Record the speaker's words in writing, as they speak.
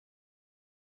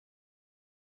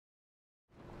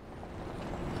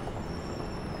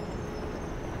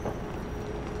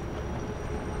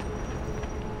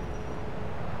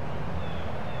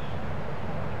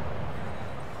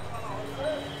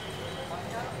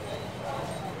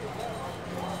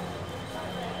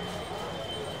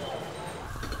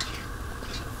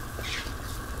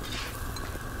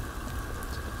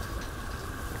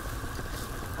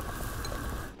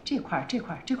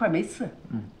这块没刺。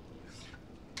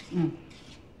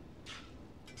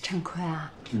陈坤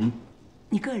啊，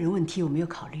你个人问题有没有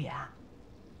考虑啊？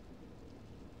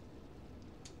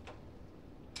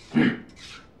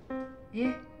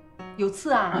咦，有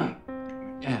刺啊？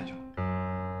咽下去。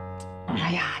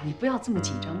哎呀，你不要这么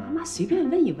紧张，妈妈随便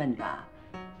问一问的。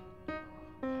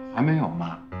还没有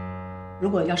妈。如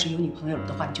果要是有女朋友了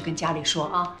的话，你就跟家里说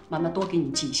啊，妈妈多给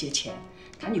你寄一些钱。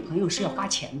谈女朋友是要花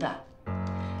钱的。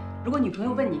如果女朋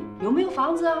友问你有没有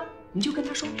房子啊，你就跟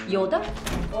她说有的，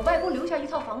我外公留下一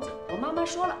套房子，我妈妈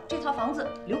说了，这套房子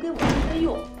留给我们分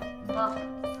用，啊。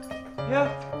呀，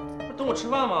不等我吃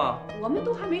饭吗？我们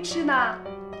都还没吃呢。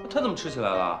他怎么吃起来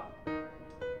了？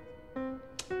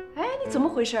哎，你怎么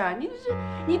回事啊？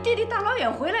你弟弟大老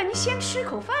远回来，你先吃一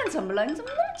口饭怎么了？你怎么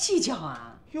那么计较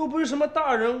啊？又不是什么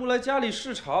大人物来家里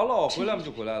视察了，回来不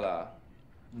就回来了？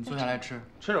你坐下来吃。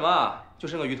吃什么？就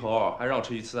剩个鱼头，还让我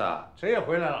吃鱼刺啊？谁也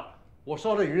回来了，我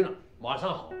烧的鱼呢，马上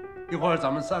好。一会儿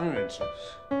咱们3个人吃。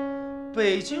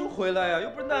北京回来呀，又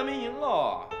不是难民营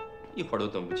了，一会儿都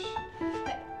等不起。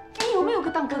你有没有个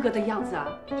当哥哥的样子啊？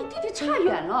比你弟弟差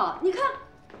远了。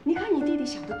你看你弟弟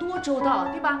想得多周到，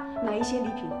对吧？买一些礼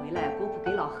品回来，果脯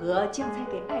给老何，酱菜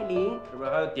给艾琳，是不是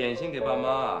还有点心给爸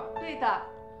妈？对的。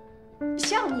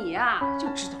像你啊，就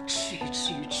知道吃鱼。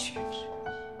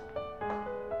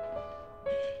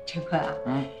陈坤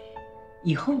啊，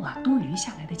以后啊，多余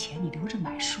下来的钱你留着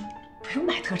买书，不用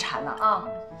买特产了啊。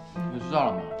我知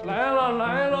道了，妈。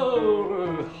来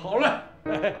喽，好了，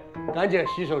赶紧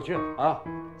洗手去啊，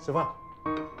吃饭。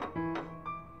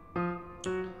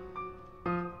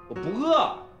我不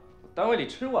饿，单位里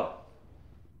吃过了。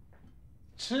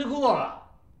吃过了。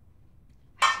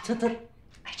这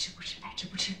爱吃不吃，爱吃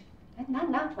不吃。来，拿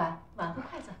碗和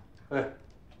筷子。哎。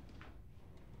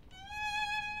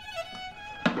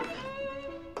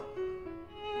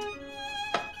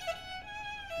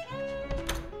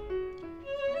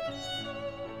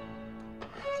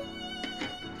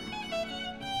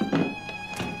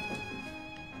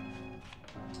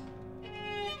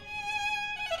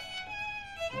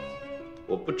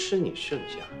我不吃你剩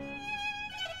下。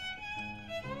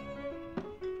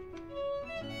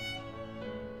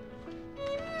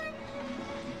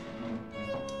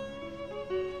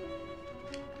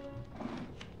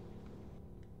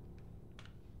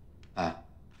哎，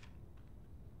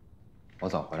我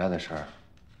早回来的事儿，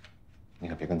你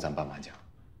可别跟咱爸妈讲。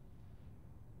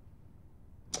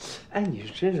哎，你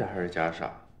是真傻还是假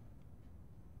傻？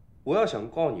我要想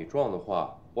告你状的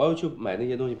话，我要去买那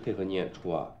些东西配合你演出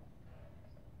啊。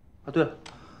啊，对了，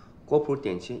果脯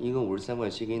点心一共53块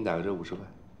7，给你打个折50块。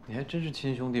你还真是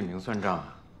亲兄弟明算账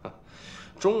啊！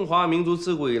中华民族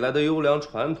自古以来的优良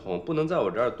传统，不能在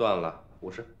我这儿断了。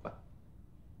50块。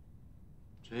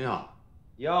真要？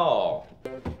要。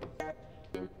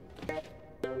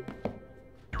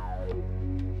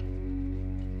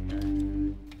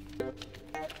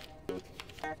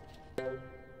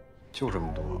就这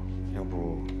么多，要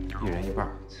不一人一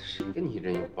半？谁跟你一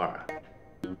人一半啊？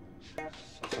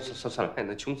算了，看你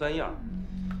那穷酸样，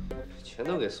全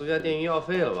都给苏家电鱼药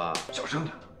费了吧？小声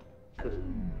点。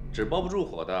纸包不住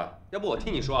火的，要不我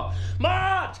替你说。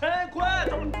妈，陈坤，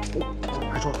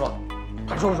还说不说了？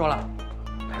还说不说了？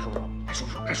还说不说？还说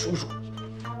不说？还说不说？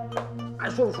还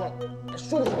说不说了？还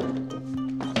说不说？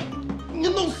你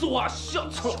弄死我！小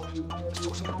声，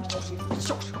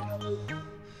小声点。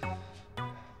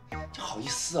这好意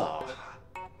思啊？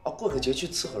哦，过个节去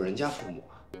伺候人家父母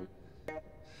啊？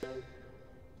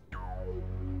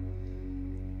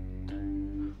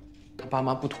他爸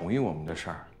妈不同意我们的事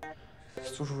儿。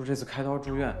苏叔叔这次开刀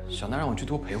住院，小南让我去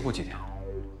多陪护几天，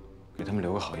给他们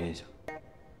留个好印象。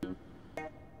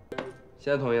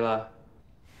现在同意了？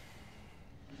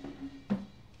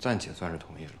暂且算是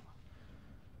同意了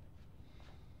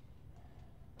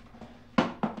吧。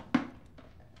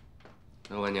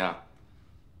那我问你啊，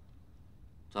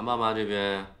咱爸妈这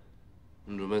边，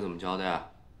你准备怎么交代啊？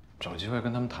找机会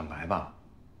跟他们坦白吧。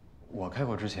我开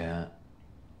口之前，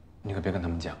你可别跟他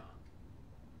们讲。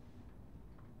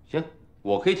行，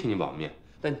我可以替你保密，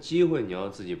但机会你要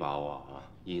自己把握啊。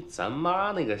以咱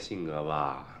妈那个性格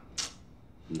吧，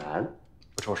难。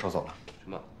不是我收走了。什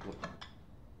么？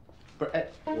不是，哎，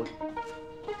我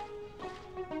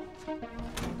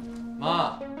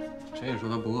妈，陈也说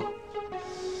他不饿。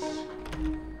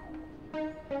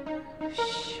小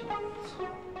子。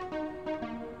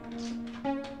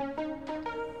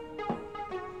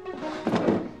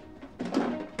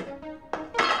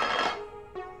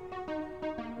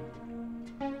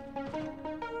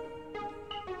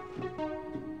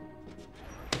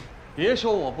别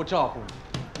说我不照顾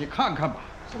你，你看看吧。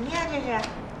什么呀？这是？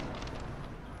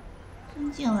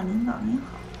安静啊，领导您好。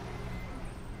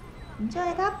你叫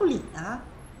爱答不理啊。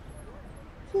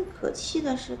最可气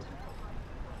的是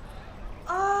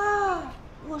他。啊，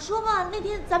我说吧，那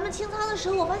天咱们清仓的时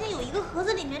候，我发现有一个盒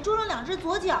子里面装了2只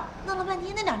左脚，弄了半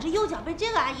天那2只右脚被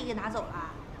这个阿姨给拿走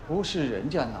了。不是人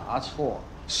家拿错，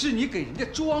是你给人家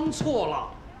装错了。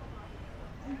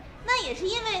那也是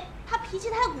因为他脾气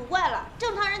太古怪了，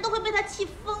正常人都会被他气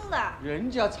疯的。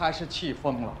人家才是气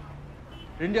疯了，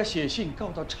人家写信告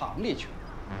到厂里去了，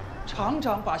厂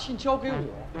长把信交给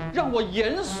我，让我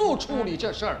严肃处理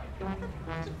这事儿。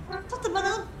这怎么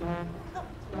能？那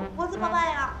我怎么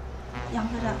办呀？杨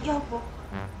科长，要不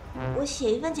我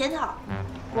写一份检讨？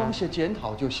光写检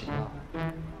讨就行了？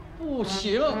不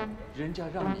行，人家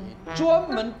让你专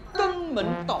门登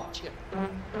门道歉。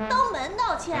登门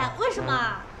道歉？为什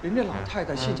么？人家老太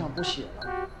太信上不写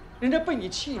了，人家被你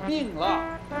气病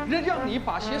了，人家让你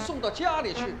把鞋送到家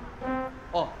里去。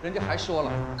哦，人家还说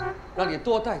了，让你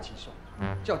多带几双，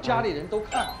叫家里人都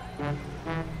看。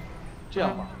这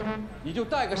样吧，你就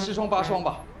带个10双8双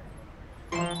吧。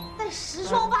带10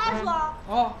双8双？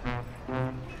啊！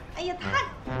哎呀，他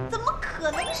怎么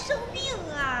可能生病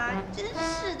啊？真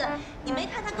是的，你没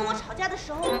看他跟我吵架的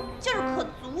时候劲儿可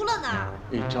足了呢。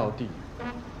李招娣，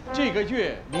这个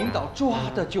月领导抓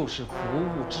的就是服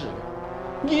务质量，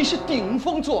你是顶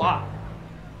风作案。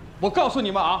我告诉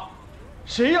你们啊，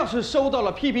谁要是收到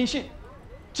了批评信，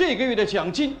这个月的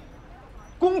奖金、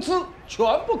工资全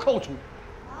部扣除。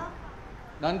啊？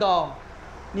难道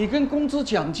你跟工资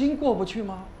奖金过不去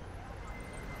吗？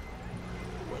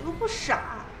我又不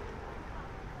傻。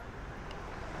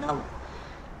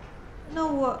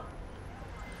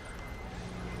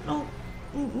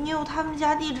你有他们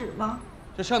家地址吗？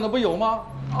这上头不有吗？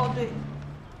哦，对。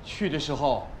去的时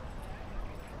候，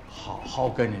好好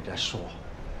跟人家说，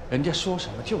人家说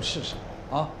什么就是什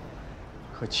么啊，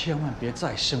可千万别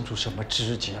再生出什么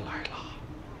枝节来了。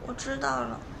我知道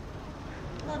了。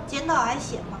那检讨还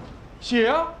写吗？写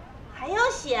啊。还要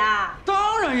写啊？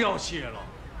当然要写了。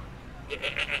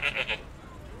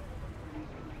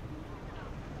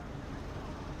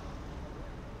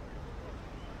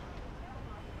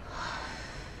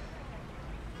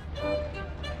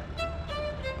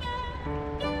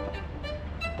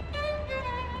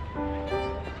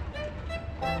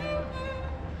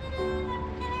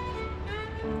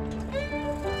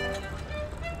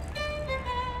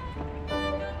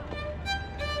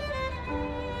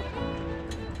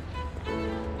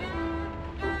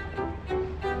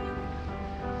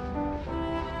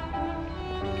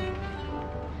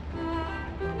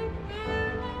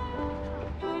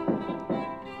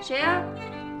谁呀？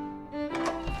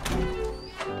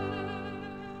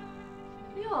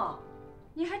哟，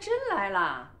你还真来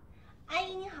了。阿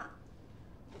姨你好，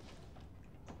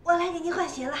我来给您换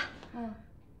鞋了。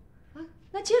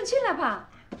那进来吧。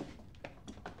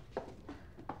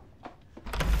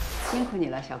辛苦你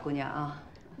了，小姑娘啊。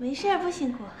没事，不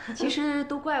辛苦。其实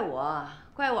都怪我，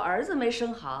怪我儿子没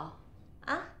生好。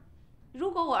啊？如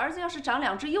果我儿子要是长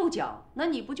2只右脚，那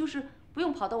你不就是不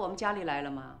用跑到我们家里来了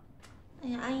吗？哎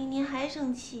呀，阿姨您还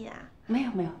生气呀？没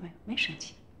生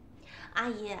气。阿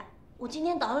姨，我今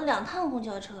天倒了2趟公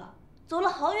交车，走了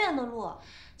好远的路。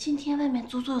今天外面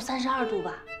足足有32度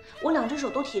吧，我2只手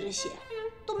都提着鞋，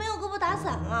都没有胳膊打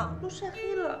伞了，都晒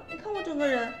黑了。你看我整个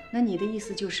人。那你的意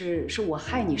思是我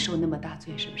害你受那么大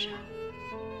罪，是不是啊？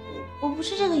我不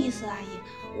是这个意思，阿姨，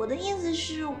我的意思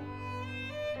是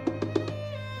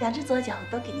，2只左脚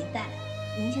都给您带来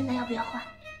了，您现在要不要换？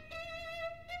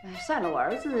哎，算了，我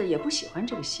儿子也不喜欢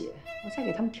这个鞋，我再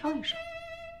给他们挑一双。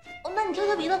哦，那你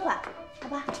挑别的款，好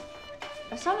吧？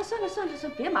算了，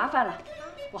别麻烦了。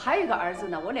我还有一个儿子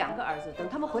呢，我2个儿子，等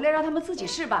他们回来让他们自己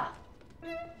试吧。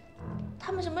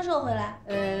他们什么时候回来？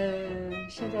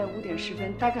现在5点10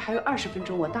分，大概还有20分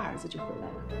钟，我大儿子就回来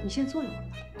了。你先坐一会儿吧。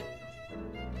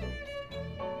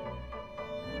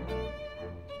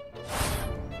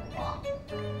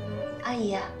阿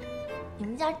姨，你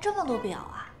们家这么多表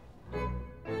啊？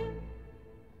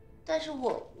但是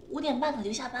我5点半可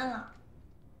就下班了。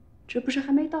这不是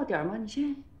还没到点吗？你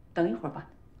先等一会儿吧。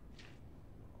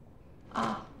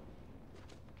啊。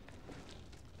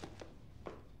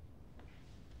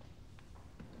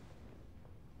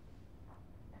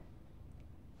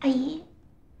阿姨，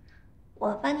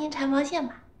我帮您缠毛线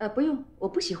吧。不用，我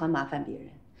不喜欢麻烦别人。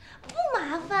不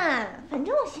麻烦，反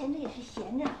正我闲着也是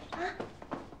闲着啊。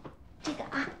这个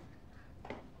啊。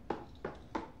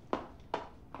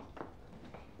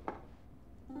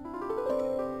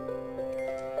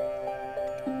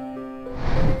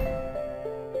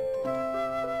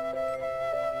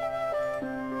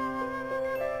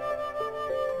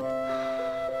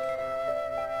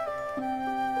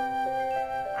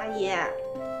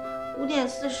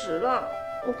4:40了，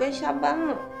我该下班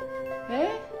了。哎，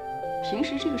平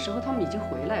时这个时候他们已经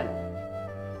回来了。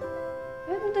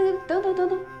哎，等，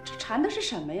这缠的是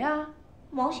什么呀？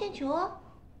毛线球啊！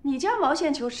你家毛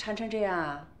线球缠成这样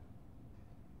啊？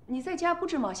你在家不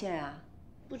织毛线啊？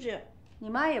不织。你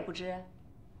妈也不织？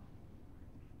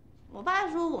我爸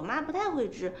说我妈不太会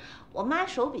织，我妈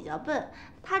手比较笨，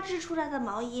她织出来的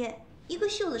毛衣一个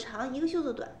袖子长，一个袖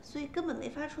子短，所以根本没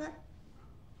法穿。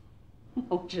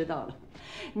我知道了，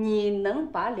你能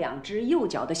把2只右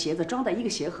脚的鞋子装在一个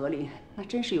鞋盒里，那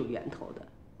真是有源头的。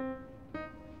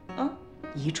嗯，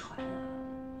遗传啊。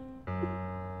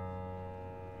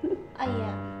阿姨，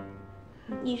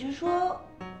你是说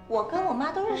我跟我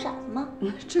妈都是傻子吗？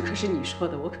这可是你说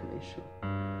的，我可没说。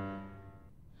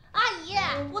阿姨，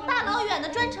我大老远的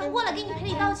专程过来给你赔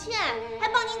礼道歉，还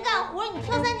帮您干活，你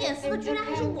挑三拣四的，居然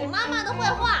还说我妈妈的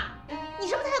坏话，你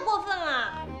是不是太过分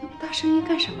了？大声音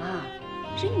干什么啊？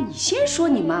是你先说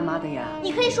你妈妈的呀。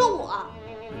你可以说我，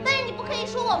但是你不可以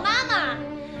说我妈妈。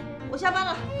我下班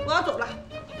了，我要走了。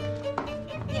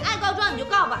你爱告状你就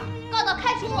告吧，告到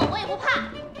开除我也不怕。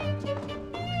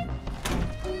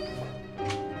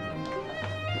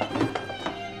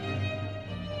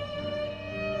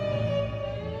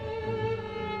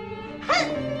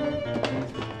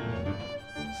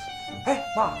哎，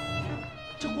妈，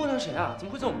这姑娘谁啊？怎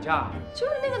么会在我们家啊？就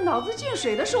是那个脑子进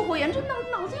水的售货员，这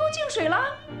脑子又进水了。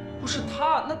不是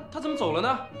她，那她怎么走了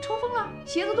呢？抽风了，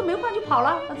鞋子都没换就跑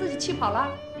了，把自己气跑了。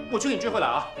我去给你追回来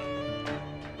啊！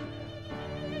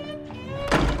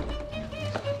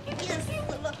憋死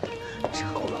了，臭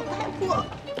老太婆！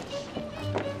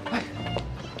哎，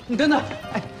你等等，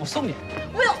哎，我送你。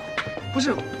不用。不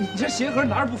是，你这鞋盒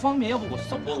拿着不方便，要不我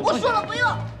送我。我说了不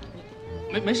用。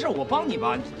没事，我帮你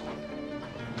吧。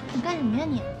你干什么呀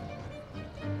你？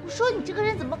我说你这个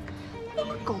人怎么跟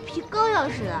个狗皮膏药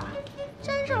似的，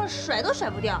沾上了甩都甩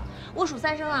不掉。我数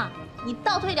3声啊，你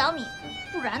倒退2米，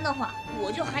不然的话我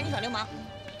就喊你耍流氓。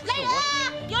来人啊！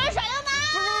有人耍流氓！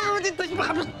不是，你等一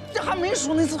会这还没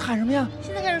数那次喊什么呀？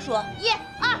现在开始数，1、2、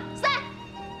3，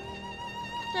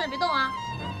站着别动啊！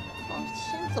往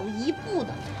前走1步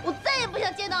的，我再也不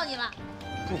想见到你了。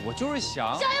不，我就是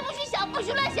想也不许想，不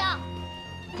许乱想。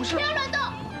不是，不要乱动。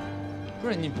不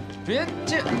是你别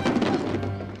这。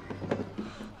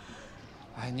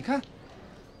哎，你看，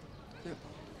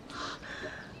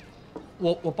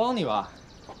我帮你吧。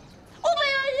我不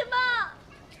要你帮。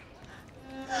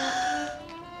哎，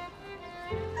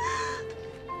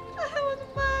我的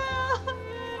妈呀！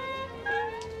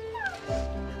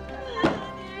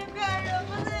你是干什么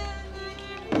的呀？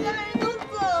你家人都怎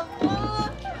么了？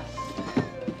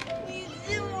你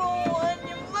欺负我，你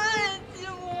妈也欺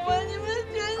负我，你们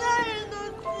全家人都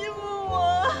欺负我。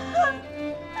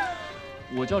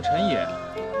我叫陈也，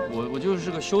我就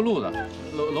是个修路的，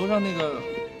楼上那个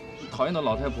讨厌的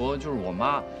老太婆就是我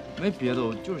妈，没别的，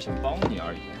我就是想帮你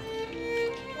而已。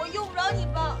我用不着你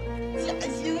帮，假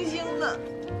惺惺的。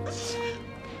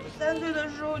3岁的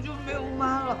时候就没有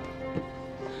妈了，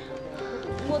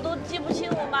我都记不清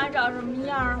我妈长什么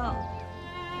样了。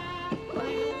关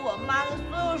于我妈的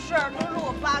所有事儿都是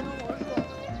我爸跟我说的。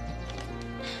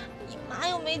你妈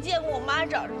又没见过我妈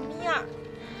长什么样，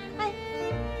哎，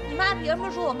你妈凭什么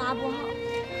说我妈不好？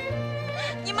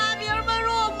你妈凭什么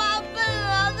说我妈笨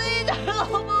啊？她一点都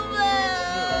不笨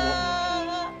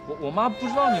啊！我妈不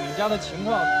知道你们家的情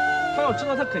况，她要知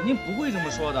道她肯定不会这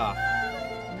么说的。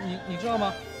你知道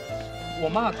吗？我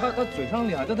妈她嘴上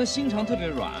厉害，但她心肠特别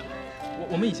软。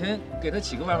我们以前给她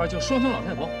起个外号叫双枪老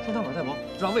太婆，双枪老太婆，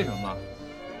知道为什么吗？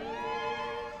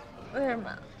为什么？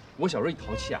我小时候一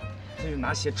淘气啊，她就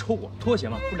拿鞋抽我，拖鞋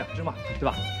嘛，不是2只嘛，对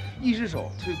吧？一只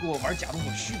手推给我玩假动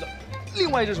作虚的，另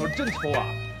外一只手真抽啊，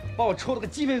把我抽了个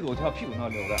鸡飞狗跳，屁股上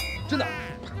流的，真的，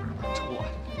啪啪啪抽啊！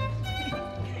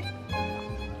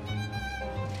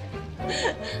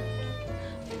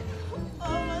妈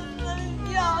妈真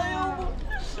教育我，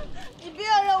你不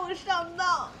要让我上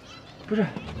当。不是，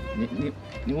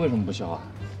你为什么不笑啊？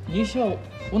你一笑，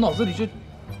我脑子里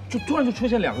就突然就出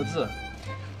现2个字，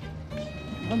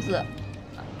什么字？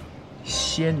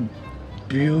仙女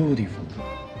 ，beautiful。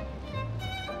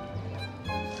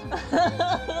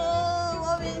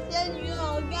我比仙女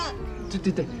好看。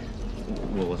对，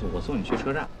我送你去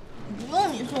车站。不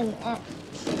用你送我，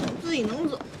我自己能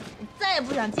走。我再也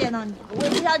不想见到你了，我也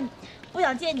不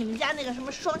想见你们家那个什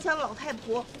么双枪老太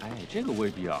婆。哎，这个未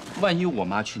必啊，万一我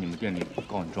妈去你们店里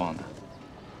告你状呢？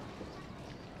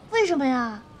为什么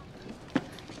呀？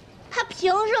她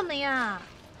凭什么呀？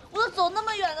我都走那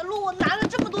么远的路，我拿了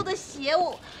这么多的鞋，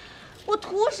我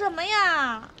图什么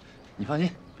呀？你放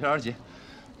心，别着急，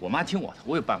我妈听我的，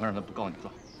我有办法让她不告你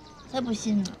状。才不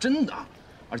信呢！真的，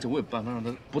而且我有办法让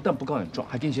他不但不告你状，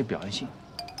还给你写表扬信。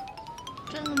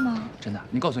真的吗？真的。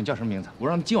你告诉你叫什么名字，我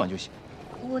让他今晚就写。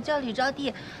我叫李招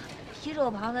娣，提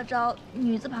手旁的招，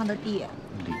女字旁的娣。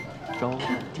李招娣。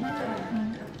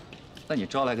嗯。那你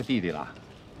招来个弟弟了？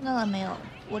那个没有，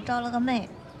我招了个妹。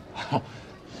哦，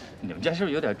你们家是不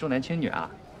是有点重男轻女啊？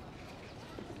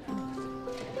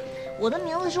我的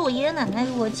名字是我爷爷奶奶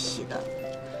给我起的，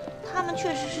他们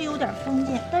确实是有点封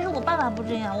建，但是我爸爸不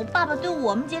这样，我爸爸对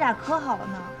我们姐俩可好了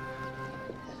呢。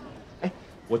哎，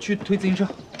我去推自行车，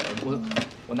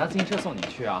我拿自行车送你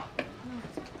去啊。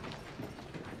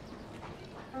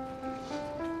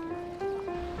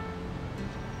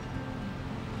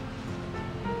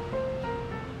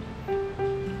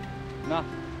那，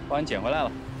帮你捡回来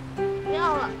了。不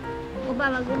要了，我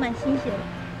爸爸给我买新鞋了。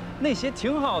那鞋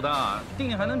挺好的，定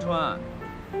定还能穿，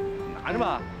拿着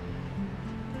吧。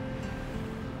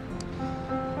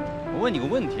我问你个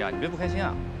问题啊，你别不开心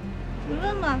啊。你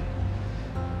问吧。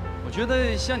我觉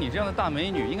得像你这样的大美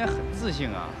女应该很自信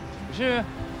啊，可是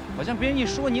好像别人一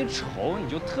说你丑你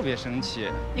就特别生气，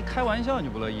一开玩笑你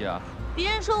就不乐意啊。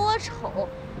别人说我丑，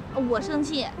我生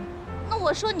气。那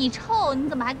我说你臭，你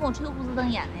怎么还跟我吹胡子瞪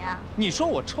眼的呀？你说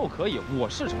我臭可以，我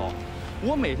是丑。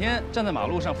我每天站在马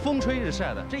路上风吹日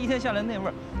晒的，这一天下来那味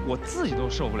儿，我自己都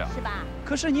受不了，是吧？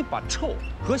可是你把臭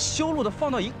和修路的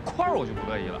放到一块儿，我就不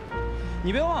乐意了。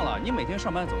你别忘了，你每天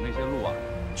上班走那些路啊，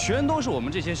全都是我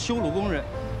们这些修路工人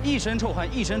一身臭汗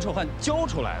一身臭汗教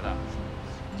出来的。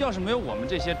要是没有我们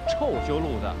这些臭修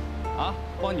路的，啊，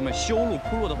帮你们修路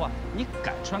铺路的话，你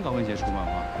敢穿高跟鞋出门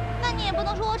吗？那你也不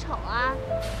能说我丑啊。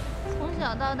从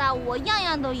小到大，我样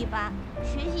样都一般，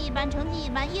学习一般，成绩一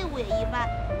般，业务也一般。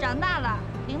长大了，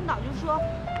领导就说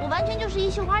我完全就是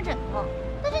一绣花枕头。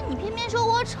但是你偏偏说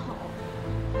我丑，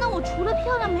那我除了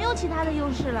漂亮没有其他的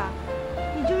优势了。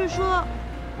也就是说，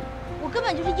我根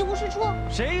本就是一无是处。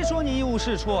谁说你一无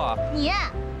是处啊？你，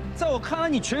在我看来，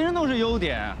你全身都是优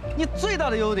点。你最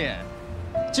大的优点，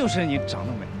就是你长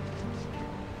得美。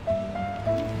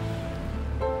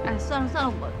哎，算了算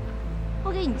了，我不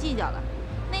跟你计较了。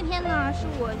那天呢，是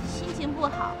我心情不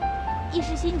好，一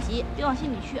时心急，别往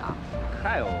心里去啊。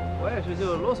嗨哦，我也是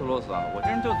就啰嗦啰嗦啊，我这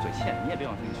人就嘴欠，你也别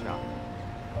往心里去啊。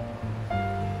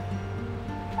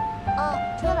哦，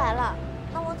车来了，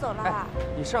那我走了啊。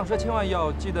你上车千万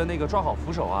要记得那个抓好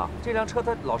扶手啊！这辆车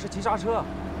它老是急刹车，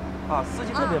啊，司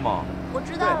机特别猛。我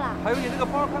知道了。还有你那个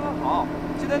包看看好，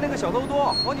记得那个小兜兜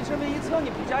往你身边一侧，你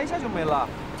皮夹一下就没了。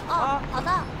哦，好的，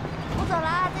我走了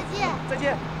啊，再见。再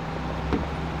见。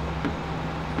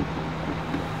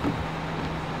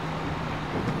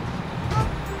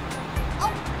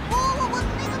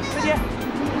再见。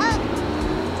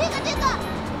这个。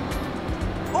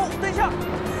哦，等一下。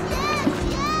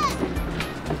鞋，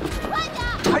快点！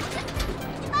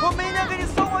我明天给你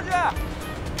送过去。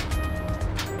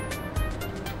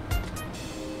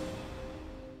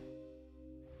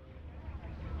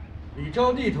李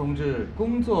招娣同志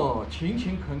工作勤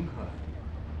勤恳恳，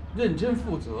认真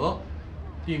负责，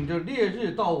顶着烈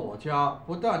日到我家，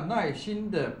不但耐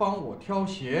心地帮我挑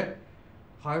鞋，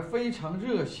还非常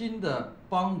热心地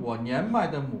帮我年迈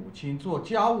的母亲做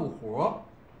家务活。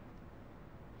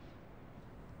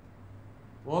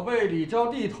我被李招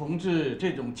娣同志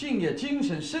这种敬业精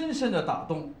神深深地打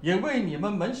动，也为你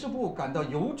们门市部感到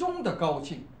由衷的高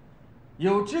兴。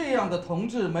有这样的同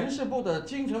志，门市部的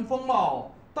精神风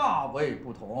貌大为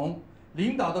不同，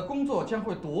领导的工作将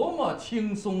会多么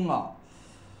轻松啊！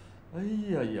哎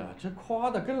呀呀，这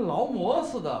夸得跟劳模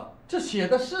似的，这写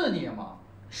的是你吗？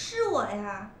是我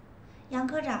呀，杨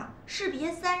科长，士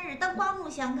别3日，当刮目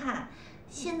相看。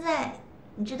现在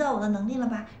你知道我的能力了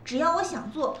吧？只要我想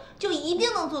做，就一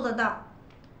定能做得到。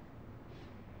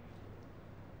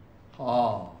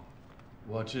哦，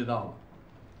我知道了，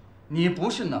你不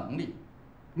是能力，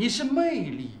你是魅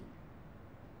力。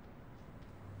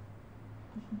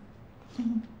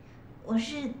我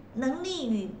是能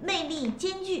力与魅力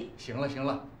兼具。行了行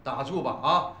了，打住吧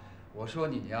啊！我说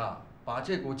你呀，把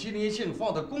这股激励性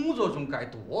放到工作中该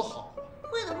多好啊！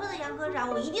会的，杨科长，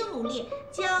我一定努力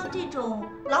将这种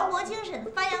劳模精神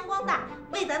发扬光大，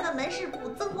为咱们门市部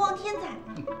增光添彩。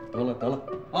得了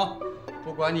啊！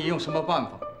不管你用什么办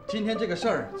法，今天这个事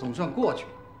儿总算过去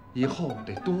了，以后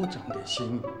得多长点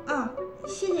心意。啊，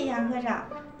谢谢杨科长。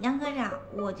杨科长，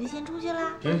我就先出去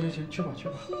啦。行，去吧。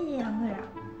谢谢杨科长。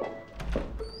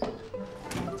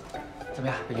怎么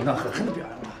样？被领导狠狠地表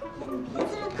扬了？你别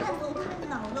在这探头探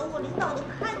脑的，我领导都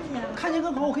看见了。看见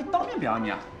更好，我可以当面表扬你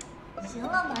啊。行了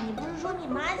吧，你不是说你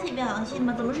妈写表扬信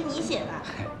吗？怎么是你写的？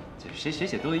这谁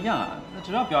写都一样啊，那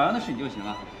只要表扬的是你就行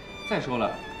了。再说了，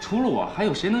除了我，还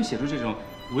有谁能写出这种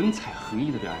文采横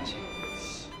溢的表扬信？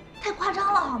太夸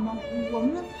张了好吗？我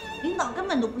们领导根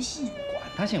本都不信。管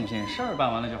他信不信，事儿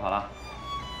办完了就好了。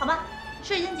好吧，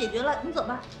事已经解决了，你走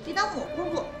吧，别耽误我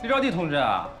工作。李招娣同志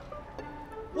啊，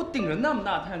我顶着那么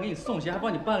大太阳给你送行，还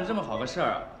帮你办了这么好个事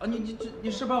儿啊！你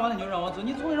事办完了你就让我走，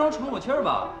你总得让我喘口气儿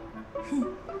吧？哼，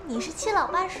你是七老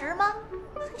八十吗？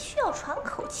还需要喘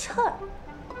口气儿？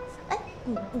哎，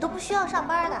你都不需要上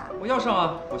班的？我要上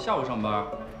啊，我下午上班，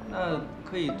那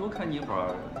可以多看你一会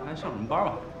儿，还上什么班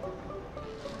嘛？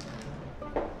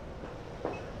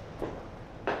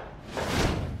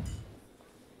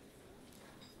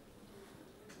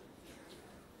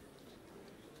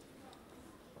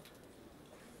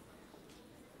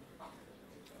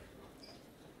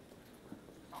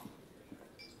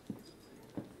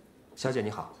小姐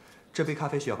你好，这杯咖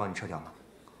啡需要帮你撤掉吗？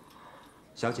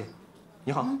小姐，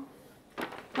你好。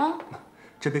啊？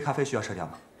这杯咖啡需要撤掉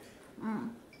吗？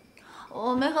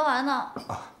我没喝完呢。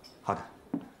啊，好的。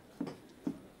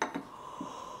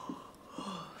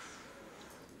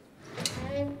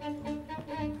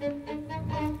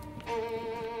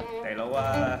大佬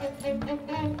啊，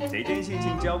这件事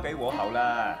情交给我好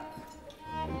了。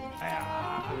哎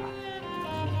呀。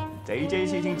这件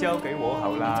事情交给我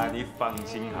好啦，你放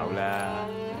心好啦。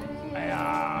哎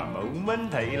呀，冇问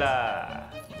题啦。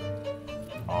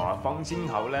哦，放心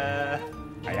好啦。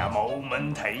哎呀，冇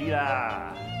问题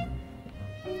啦。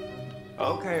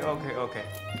OK。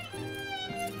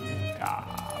啊，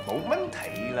冇问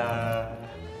题啦。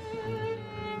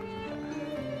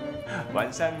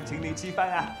晚上请你吃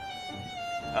饭啊。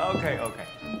OK，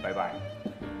拜拜。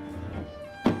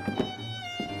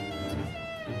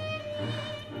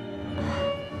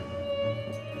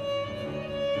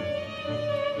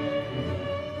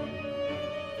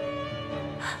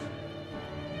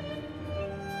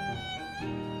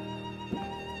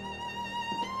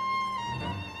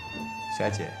小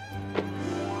姐，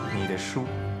你的书。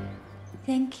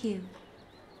Thank you.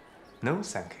 No,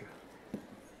 thank you.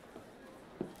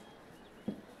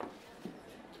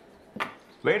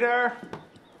 Waiter,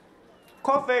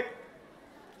 coffee.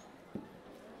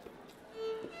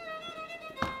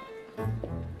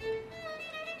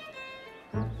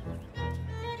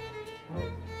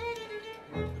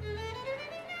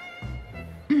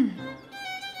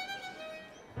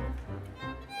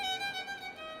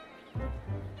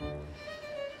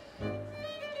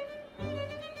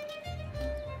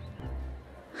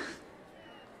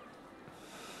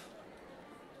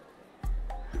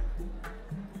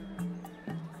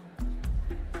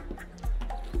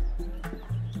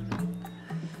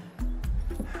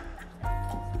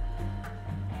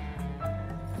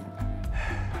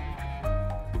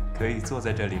 可以坐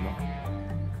在这里吗？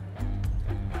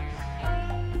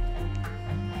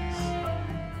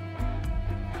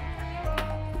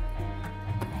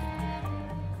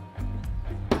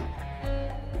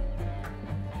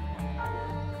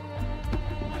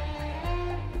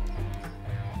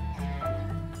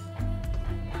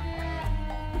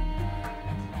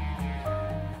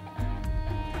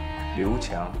刘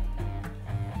强。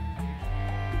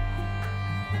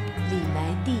李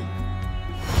来娣。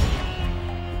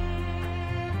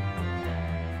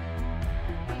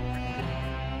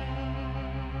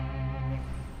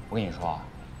我跟你说啊，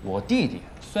我弟弟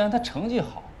虽然他成绩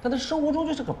好，但他生活中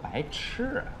就是个白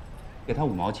痴。给他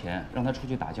5毛钱，让他出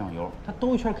去打酱油，他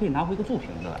兜一圈可以拿回个醋瓶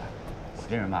子来。我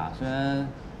这人吧，虽然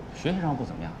学习上不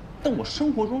怎么样，但我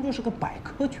生活中就是个百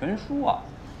科全书啊。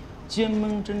煎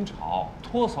焖蒸炒、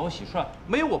脱扫洗涮，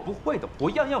没有我不会的，我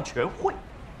样样全会。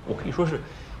我可以说是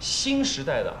新时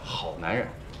代的好男人。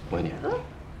我问你，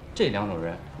这2种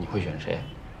人你会选谁？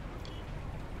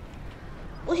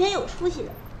我选有出息的。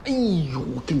哎呦，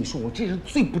我跟你说，我这人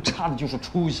最不差的就是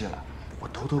出息了。我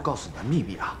偷偷告诉你个秘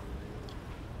密啊，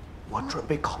我准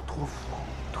备考托福。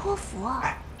托福啊？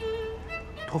哎，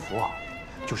托福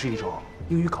就是一种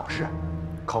英语考试，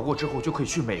考过之后就可以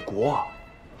去美国，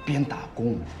边打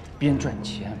工边赚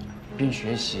钱边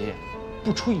学习，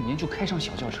不出1年就开上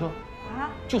小轿车。啊？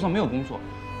就算没有工作，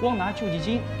光拿救济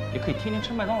金也可以天天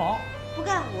吃麦当劳。不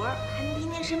干活还能天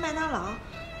天吃麦当劳，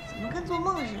怎么跟做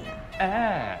梦似的？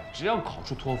哎，只要考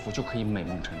出托福就可以美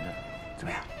梦成真。怎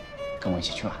么样？跟我一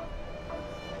起去吧。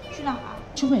去哪儿？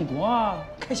去美国啊，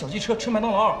开小汽车吃麦当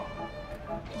劳。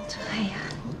哎呀，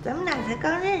咱们俩才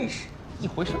刚认识，一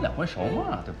回生2回熟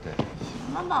嘛，对不对？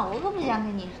行了吧，我可不想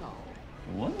跟你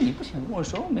熟。你不想跟我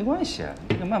熟没关系，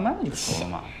这个慢慢的就熟了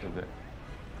嘛，对不对？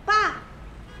爸，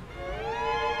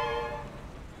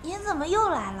您怎么又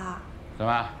来了？怎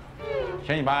么，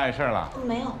嫌你爸碍事了？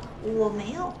没有，我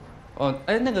没有。哦，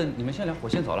哎，那个你们先聊，我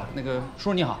先走了。那个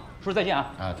叔叔你好，叔叔再见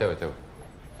啊。啊，这位。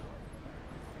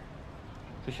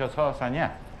这小曹3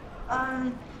年。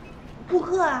顾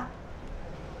客啊。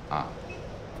啊。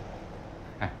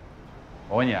哎，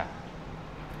我问你啊，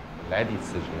莱迪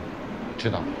辞职，知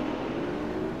道吗？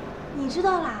你知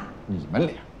道啦？你们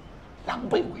俩狼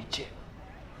狈为奸。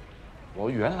我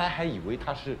原来还以为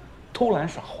他是偷懒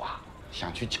耍滑，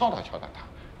想去敲打敲打他，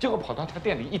结果跑到他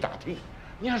店里一打听，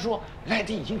人家说莱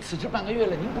迪已经辞职半个月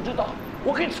了，您不知道，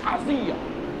我可以查死你啊！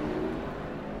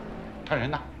他人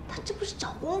呢？他这不是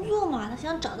找工作吗？他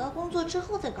想找到工作之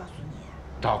后再告诉你。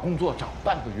找工作找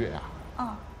半个月啊？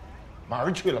嗯。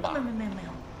玩去了吧？没有，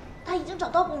他已经找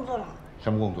到工作了。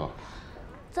什么工作？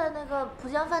在那个浦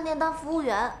江饭店当服务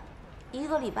员，1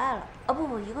个礼拜了。啊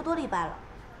不，1个多礼拜了。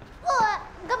喂，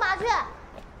你干嘛去？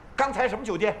刚才什么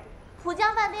酒店？浦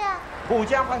江饭店。浦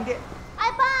江饭店。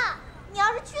哎爸，你要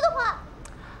是去的话，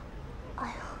哎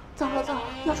呦，糟了，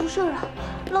要出事了。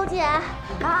楼姐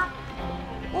啊，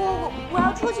我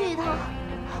要出去一趟，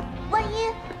万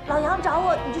一老杨找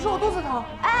我，你就说我肚子疼。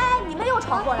哎，你们又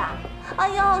闯祸了。哎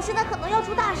呦，现在可能要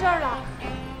出大事了，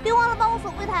别忘了帮我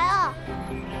锁柜台啊。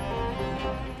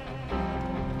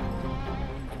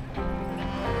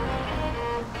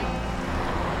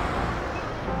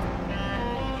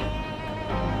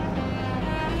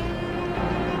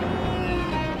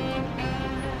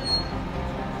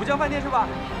浦江饭店是吧？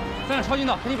咱俩抄近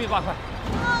道，肯定比爸快。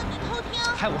啊，你偷听！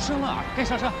嗨，我顺风耳，该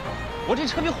上车。我这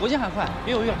车比火箭还快，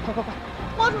别犹豫了，快！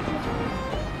豁出去！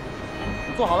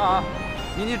你坐好了啊！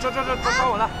你抓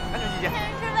稳了，安全起见。天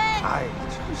是威！哎，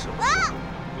真是。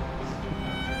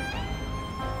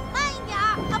慢一点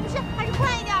啊，不是，还是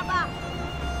快一点吧。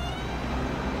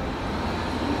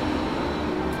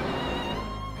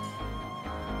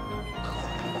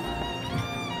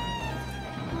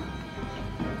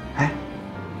哎，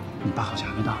你爸好像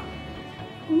还没到。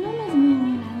我妹妹怎么也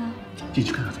没来呢？进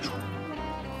去看看再说。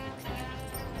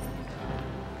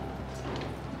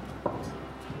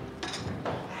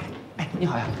哎，你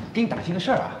好呀，给你打听个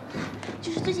事儿啊。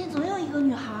就是最近总有一个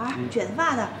女孩，卷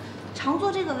发的，常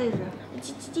坐这个位置。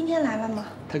今天来了吗？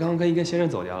她刚刚跟一个先生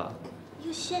走掉了。一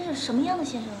个先生，什么样的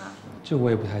先生啊？这我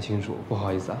也不太清楚，不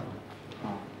好意思啊。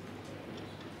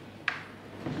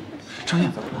张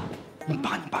燕怎么了？你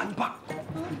爸来了！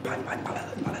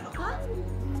啊！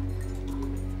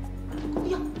哎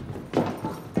呀！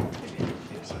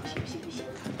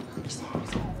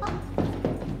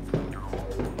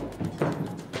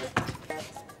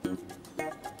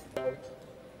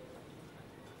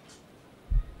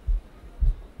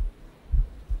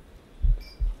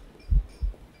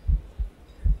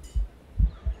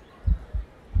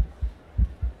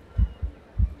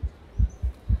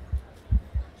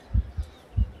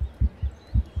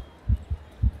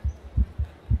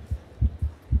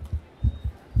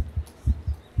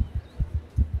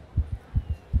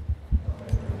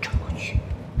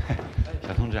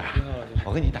小同志啊，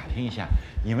我跟你打听一下，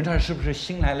你们这儿是不是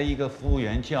新来了一个服务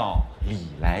员叫李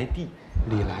来娣？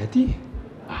李来娣？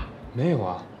啊，没有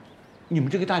啊。你们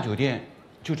这个大酒店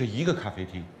就这一个咖啡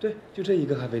厅？对，就这一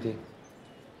个咖啡厅。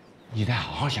你再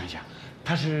好好想想，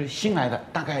他是新来的，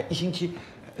大概1星期，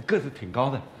个子挺高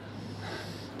的。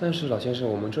但是老先生，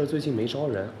我们这儿最近没招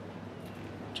人，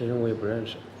这人我也不认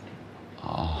识。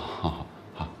哦，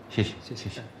好，谢谢。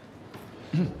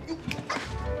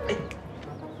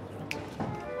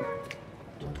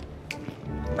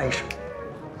没事。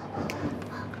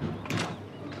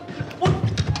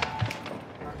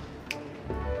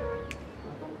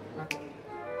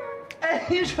哎，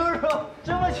叔叔，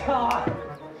这么巧啊，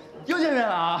又见面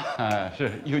了啊！哎，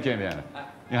是又见面了。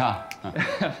你好。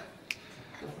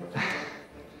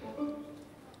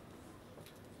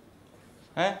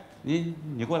哎，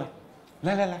你过来，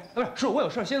来。不是，叔，我有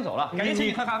事先走了，改天请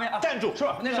你喝咖啡啊。站住！叔，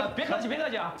那个别客气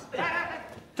啊！哎，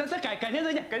咱改天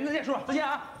再见，叔，再见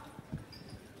啊！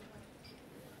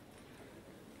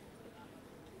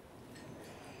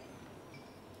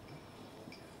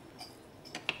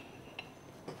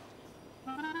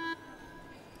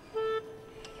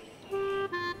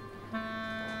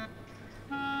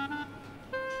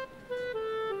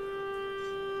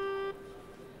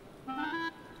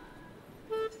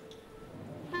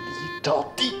李招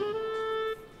娣，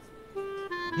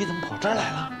你怎么跑这儿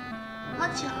来了？好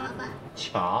巧啊，爸。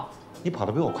巧，你跑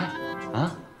得比我快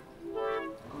啊！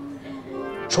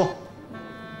说，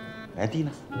来娣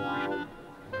呢？来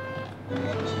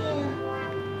娣，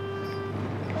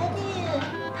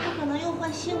他可能又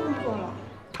换新工作了。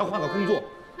他换个工作，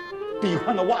比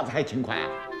换个袜子还勤快啊！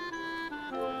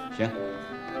行，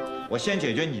我先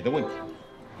解决你的问题，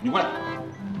你过来。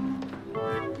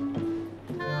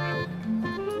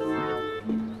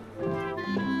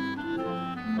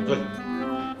坐下。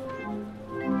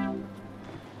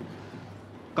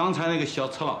刚才那个小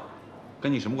赤佬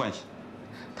跟你什么关系？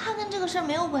他跟这个事儿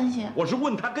没有关系。我是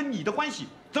问他跟你的关系，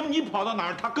怎么你跑到哪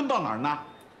儿，他跟到哪儿呢？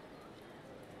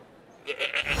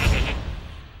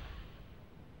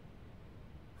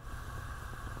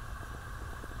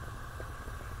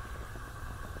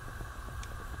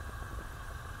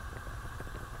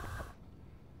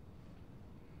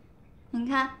你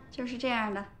看，就是这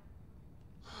样的。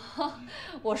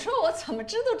我说我怎么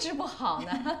治都治不好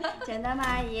呢？简单吧，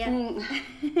阿姨？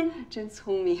真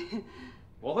聪明。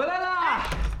我回来啦！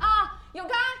啊，永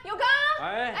刚，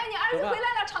哎，你儿子回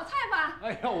来了，炒菜吧。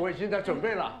哎呀，我已经在准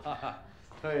备了。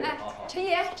哎，陈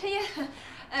爷，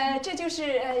这就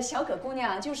是小葛姑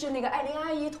娘，就是那个艾琳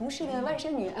阿姨同事的外甥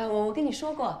女。我跟你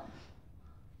说过。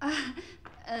啊，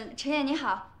陈爷你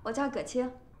好，我叫葛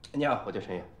青。你好，我叫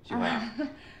陈也，喜欢呀。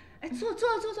哎，坐，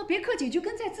别客气，就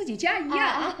跟在自己家一样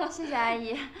啊。谢谢阿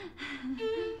姨。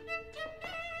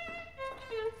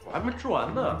我还没吃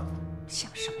完呢。像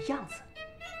什么样子？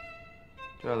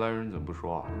这来人怎么不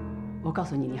说啊？我告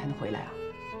诉你，你还能回来啊？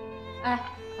哎，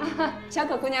小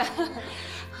葛姑娘，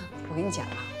我跟你讲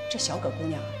啊，这小葛姑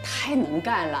娘太能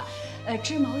干了，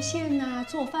织毛线呐，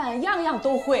做饭样样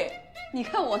都会。你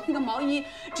看我那个毛衣，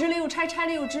织了又拆，拆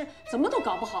了又织，怎么都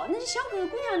搞不好。那小葛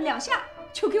姑娘2下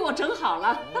就给我整好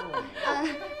了。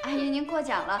阿姨您过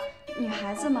奖了，女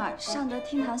孩子嘛，上得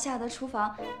厅堂，下得厨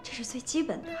房，这是最基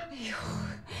本的。哎呦，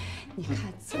你看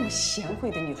这么贤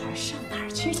惠的女孩上哪儿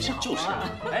去找啊？就是。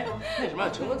哎，那什么，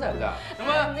陈哥在不在？什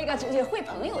么？那个会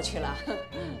朋友去了。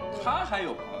他还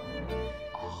有朋友？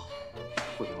哦，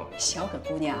会朋友。小葛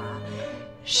姑娘啊，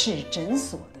是诊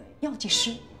所的药剂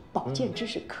师。保健知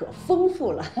识可丰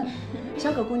富了，小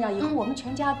葛姑娘，以后我们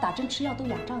全家打针吃药都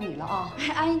仰仗你了啊！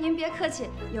阿姨您别客气，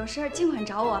有事儿尽管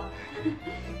找我。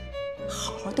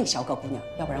好好对小葛姑娘，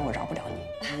要不然我饶不了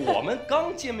你。我们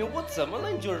刚见面，我怎么了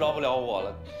你就饶不了我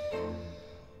了？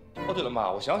哦，对了，妈，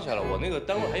我想起来了，我那个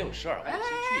单位还有事儿，还得先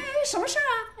去。什么事儿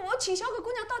啊？我请小葛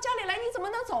姑娘到家里来，你怎么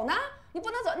能走呢？你不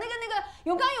能走。那个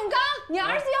永刚，你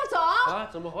儿子要走啊？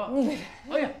怎么会？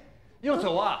哎呀！要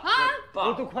走啊！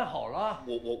我都快好了。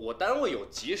我单位有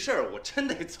急事儿，我真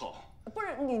得走。不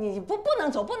是你不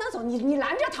能走，你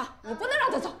拦着他，你不能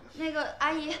让他走。那个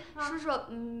阿姨叔叔，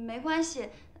没关系，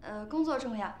工作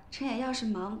重要，陈也要是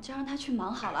忙就让他去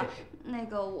忙好了。那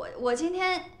个我今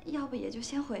天要不也就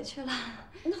先回去了。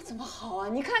那怎么好啊？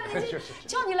你看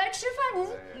叫你来吃饭，你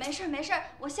没事，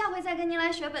我下回再跟您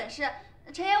来学本事。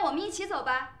陈也，我们一起走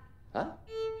吧。啊？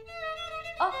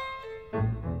哦。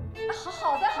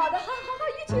好的，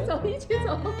一起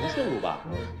走，顺路吧？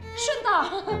顺道。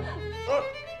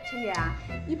陈爷啊，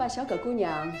你把小葛姑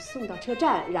娘送到车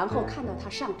站，然后看到她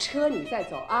上车，你再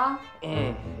走啊。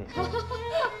去。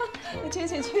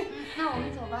那我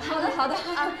们走吧。好的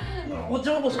啊。我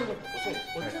真不送。叔叔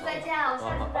再见啊，我下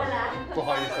次再来。不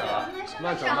好意思啊，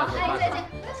慢走。阿姨再见。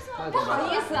不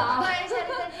好意思啊。阿姨下次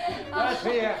再见。来，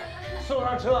陈爷，送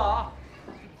上车啊。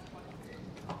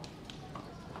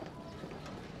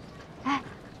哎，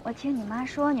我听你妈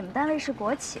说你们单位是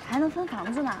国企，还能分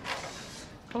房子呢。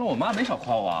看来我妈没少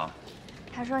夸我啊。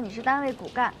她说你是单位骨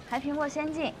干，还评过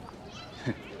先进。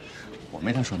我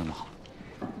没她说那么好。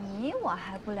你我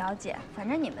还不了解，反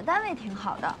正你们单位挺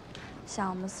好的。像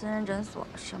我们私人诊所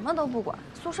什么都不管，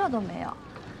宿舍都没有。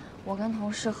我跟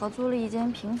同事合租了一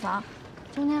间平房，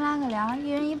中间拉个梁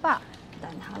，1人1半，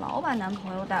但她老把男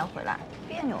朋友带回来，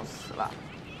别扭死了。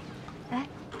哎，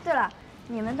对了，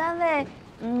你们单位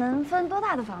能分多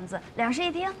大的房子？2室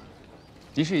1厅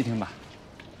？1室1厅吧。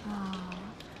啊，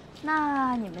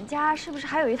那你们家是不是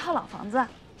还有一套老房子？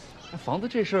房子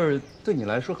这事儿对你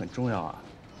来说很重要啊。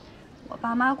我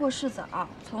爸妈过世早，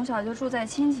从小就住在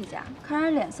亲戚家，看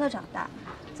人脸色长大，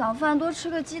早饭多吃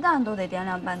个鸡蛋都得掂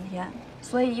量半天，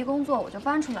所以一工作我就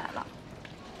搬出来了。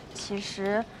其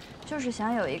实，就是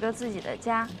想有一个自己的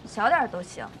家，小点都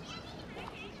行。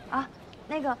啊，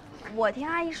那个，我听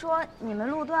阿姨说你们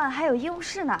路段还有医务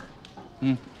室呢。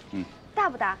大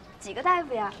不大？几个大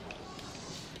夫呀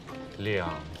？2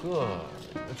个，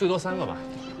最多3个吧。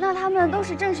那他们都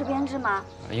是正式编制吗？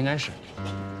应该是。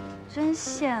真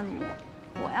羡慕，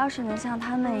我要是能像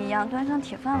他们一样端上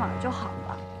铁饭碗就好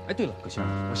了。哎，对了，葛星，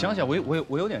我想起来，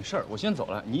我有点事儿，我先走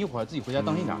了，你一会儿自己回家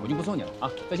当心点，我就不送你了啊！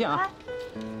再见啊！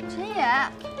陈也。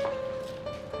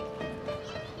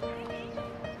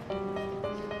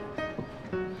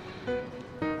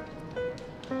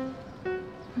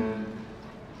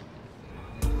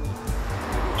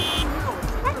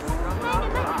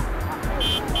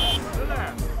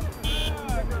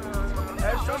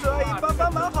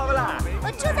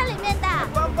住在里面的，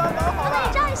帮忙好了，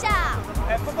你让一下。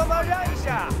哎，帮忙让一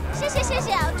下。谢谢，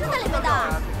住在里面的，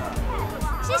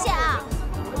谢谢啊。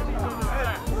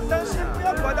但是不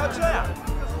要管拐到这呀！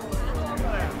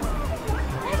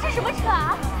这什么车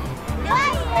啊？刘阿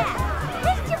姨，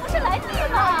这不是来弟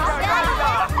吗？刘阿姨，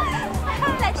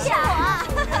来弟啊！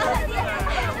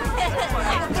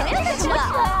没有什么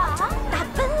车啊，大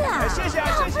奔啊！谢谢啊，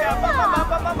谢谢啊，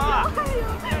帮忙！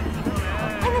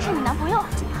哎，那是你男朋友？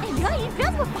哎，刘阿姨不要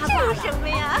这么八卦。这有什么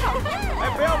呀？哎，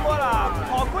不要摸了，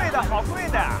好贵的，好贵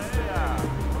的。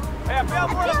哎呀，不要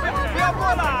摸了，不要摸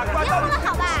了，不要摸了，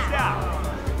好吧？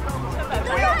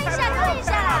多让一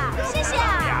下啦，谢谢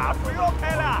啊！哎呀，不用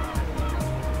拍了。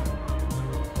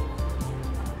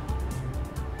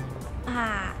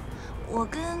爸，我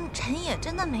跟陈也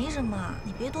真的没什么，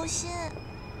你别多心。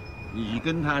你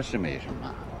跟他是没什么，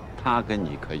他跟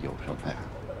你可有什么呀？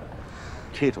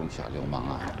这种小流氓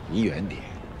啊，离远点，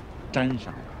沾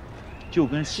上了就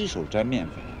跟洗手沾面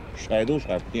粉，甩都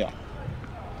甩不掉。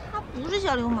他不是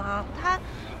小流氓，他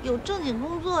有正经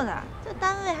工作的，在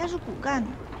单位还是骨干呢。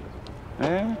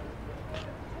哎，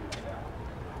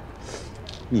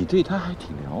你对他还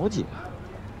挺了解啊？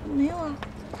没有啊，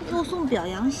他给我送表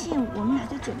扬信，我们俩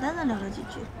就简单的聊了几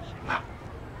句。啊，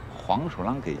黄鼠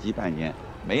狼给鸡拜年，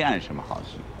没安什么好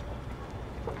心。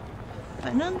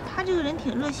反正他这个人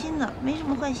挺热心的，没什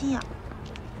么坏心眼。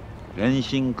人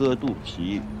心隔肚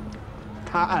皮，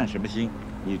他安什么心？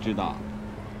你知道？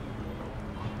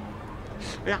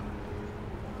哎呀，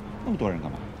那么多人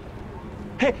干嘛？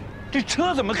嘿，这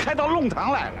车怎么开到弄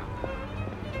堂来了？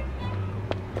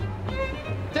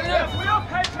这个不要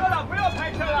开车了，不要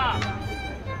开车了！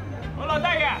我老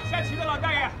大爷，下棋的老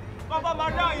大爷，帮忙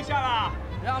让一下啦！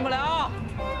让不了，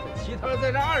棋摊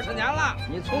在这20年了，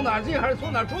你从哪儿进还是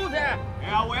从哪儿出去？哎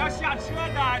呀，我要下车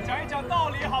的，讲一讲道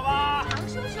理，好吧？常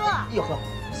叔叔，哟呵，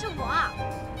是我，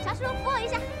常叔叔扶我一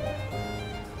下。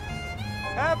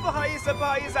哎，不好意思，不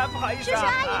好意思啊，不好意思啊！叔叔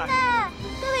阿姨们，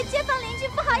各位街坊邻居，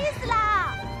不好意思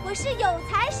啦，我是有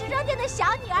才时装店的小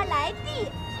女儿来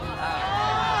娣。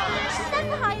实在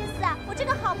不好意思啊，我这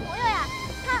个好朋友呀，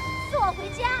他送我回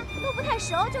家，路不太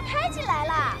熟就开进来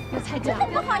了。有才哥，真的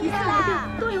不好意思啦，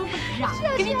多有本事啊！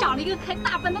给你找了一个开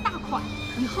大奔的大款，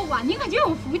以后啊，您可就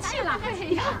有福气了。哎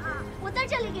呀，我在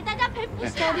这里给大家赔不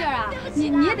是。高弟儿啊，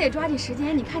你也得抓紧时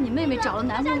间，你看你妹妹找了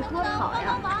男朋友多好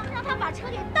呀！帮忙，让他把车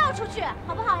给倒出去，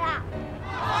好不好呀？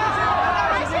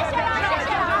谢谢了，谢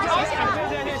谢了，谢谢了，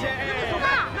谢谢，走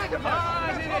吧。好，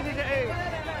谢谢，哎。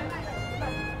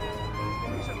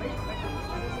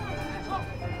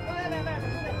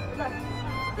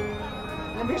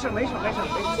没事。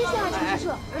谢谢啊，陈叔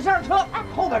叔。上车，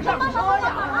后边上车呀！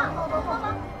帮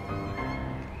忙，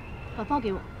把包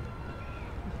给我。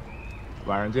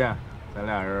晚上见，咱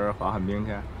俩人滑旱冰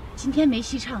去。今天没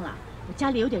戏唱了，我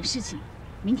家里有点事情，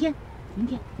明天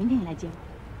你来接我。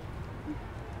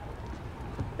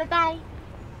拜拜。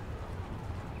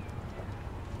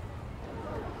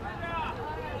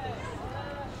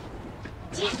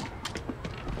接。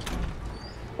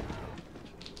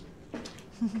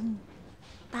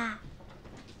爸。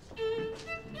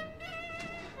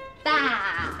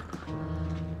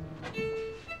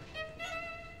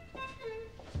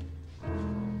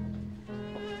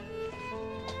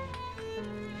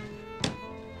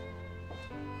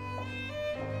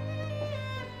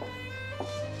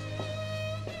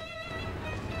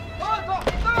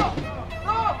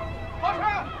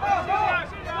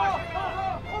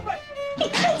你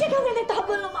看见刚才那大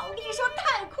奔了吗？我跟你说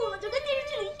太酷了，就跟电视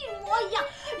剧里一模一样，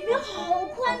里面好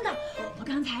宽的。我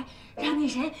刚才让那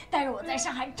谁带着我在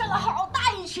上海转了好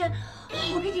大一圈。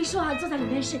我跟你说啊，坐在里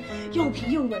面是又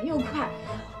平又稳又快。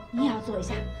你也要坐一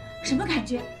下，什么感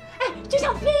觉？哎，就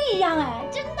像飞一样哎，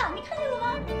真的，你看见了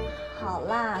吗？好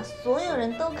啦，所有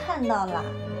人都看到了，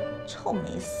臭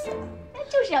美死了。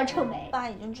就是要臭美。爸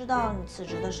已经知道你辞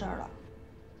职的事儿了。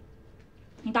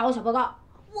你打我小报告。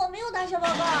我没有打小报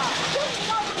告，就是你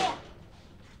告诉你。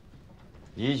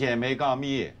你姐没告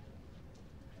密，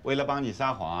为了帮你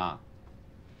撒谎啊，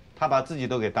她把自己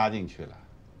都给搭进去了。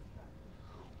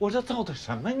我这造的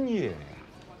什么孽呀？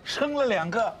生了2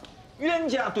个冤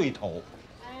家对头。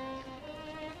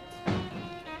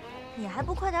你还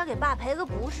不快点给爸赔个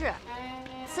不是？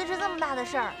辞职这么大的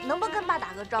事儿，能不跟爸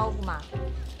打个招呼吗？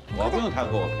我不用他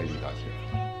给我赔礼道歉，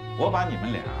我把你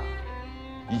们俩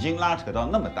已经拉扯到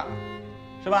那么大，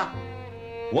是吧？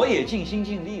我也尽心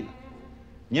尽力了。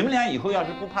你们俩以后要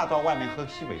是不怕到外面喝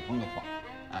西北风的话，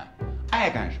哎，爱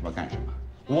干什么干什么，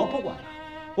我不管了，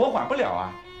我管不了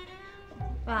啊。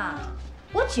爸，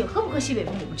我姐喝不喝西北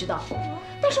风我不知道，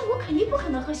但是我肯定不可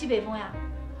能喝西北风呀，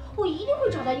我一定会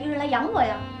找到一个人来养我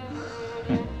呀。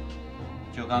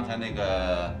就刚才那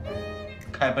个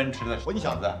开奔驰的混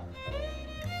小子，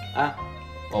啊，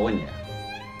我问你，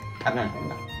他干什么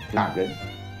的？哪人？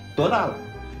多大了？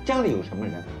家里有什么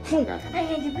人，父干什么？哎呀，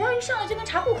你不要一上来就跟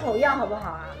查户口一样，好不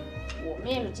好啊？我们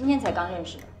也是今天才刚认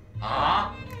识的。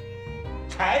啊？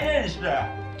才认识？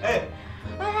哎。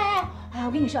哎，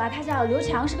我跟你说啊，他叫刘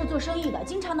强，是个做生意的，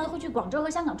经常呢会去广州和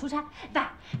香港出差。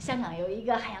爸，香港有一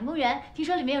个海洋公园，听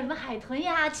说里面有什么海豚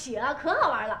呀、企鹅，可好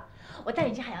玩了。我带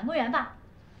你去海洋公园吧。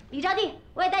李招娣，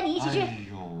我也带你一起去。哎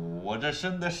呦，我这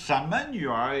生的什么女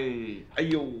儿哎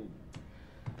呦！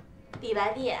李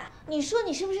白娣，你说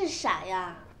你是不是傻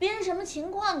呀？别人什么情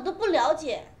况你都不了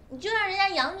解，你就让人家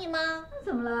养你吗？那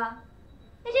怎么了？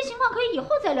那些情况可以以后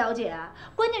再了解啊。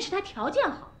关键是他条件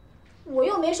好，我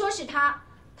又没说是他。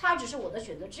他只是我的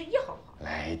选择之一，好不好？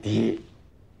来的，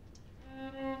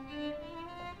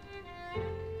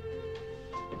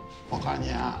我告诉你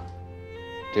啊，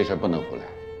这事儿不能胡来。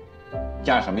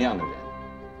嫁什么样的人，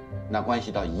那关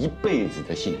系到一辈子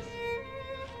的幸福。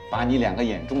把你两个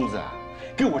眼珠子啊，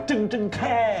给我睁睁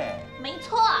开。没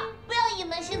错，不要一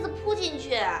门心思扑进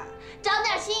去，长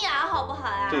点心眼好不好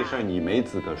呀？这事儿你没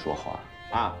资格说话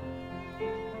啊！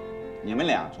你们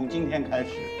俩从今天开始。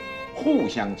互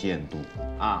相监督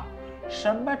啊！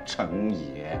什么成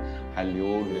也，还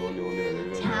刘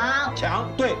强，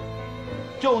对，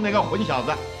就那个混小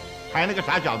子，还有那个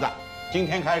傻小子，今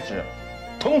天开始，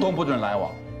统统不准来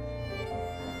往。